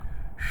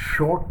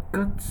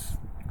Shortcuts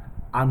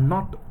are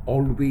not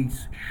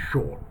always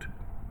short.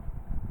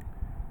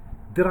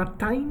 There are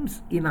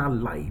times in our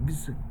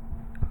lives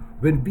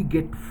when we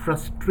get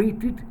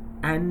frustrated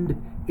and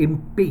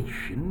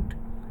impatient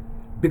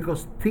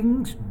because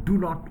things do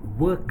not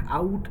work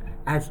out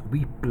as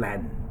we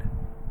planned.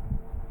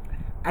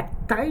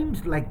 At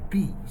times like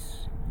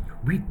these,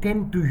 we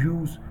tend to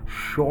use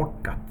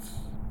shortcuts.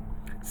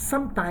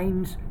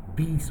 Sometimes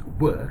these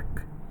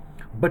work,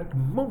 but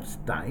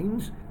most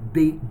times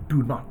they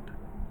do not.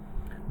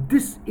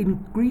 This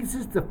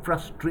increases the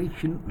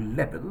frustration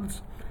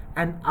levels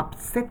and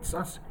upsets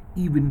us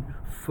even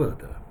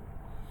further.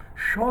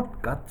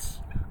 Shortcuts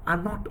are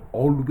not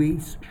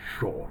always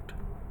short.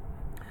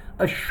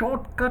 A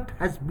shortcut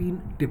has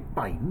been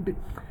defined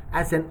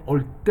as an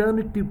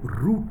alternative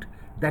route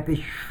that is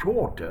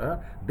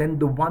shorter than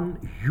the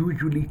one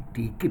usually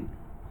taken.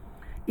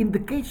 In the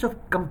case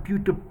of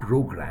computer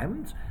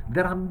programs,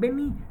 there are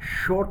many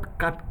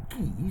shortcut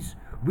keys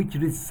which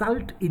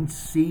result in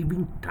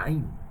saving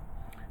time.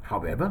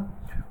 However,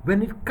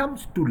 when it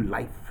comes to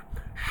life,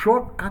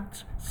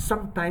 shortcuts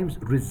sometimes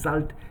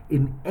result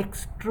in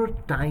extra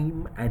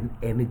time and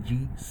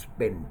energy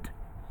spent.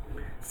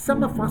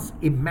 Some of us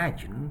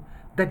imagine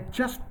that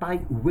just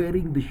by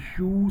wearing the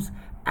shoes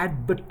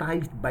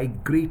advertised by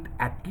great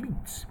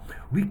athletes,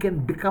 we can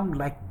become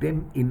like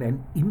them in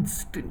an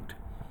instant.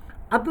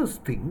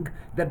 Others think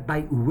that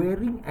by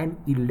wearing an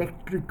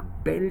electric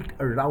belt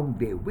around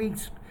their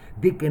waist,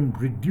 they can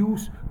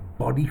reduce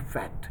body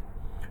fat.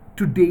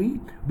 Today,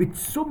 with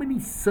so many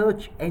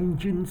search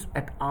engines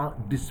at our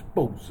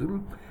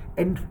disposal,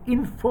 and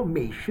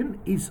information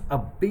is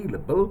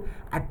available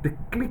at the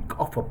click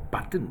of a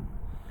button.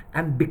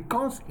 And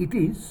because it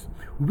is,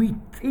 we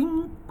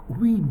think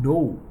we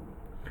know.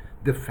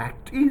 The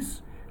fact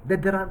is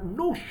that there are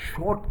no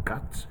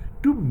shortcuts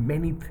to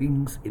many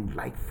things in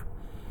life.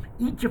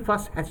 Each of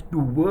us has to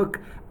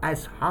work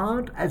as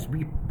hard as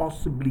we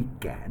possibly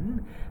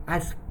can,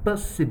 as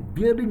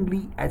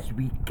perseveringly as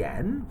we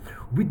can,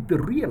 with the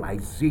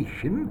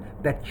realization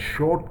that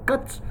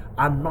shortcuts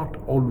are not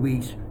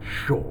always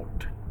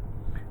short.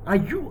 Are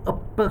you a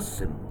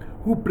person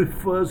who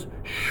prefers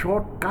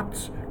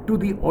shortcuts to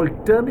the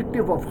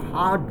alternative of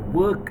hard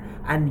work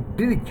and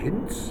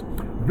diligence?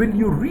 Will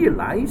you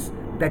realize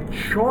that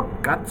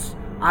shortcuts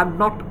are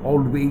not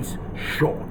always short?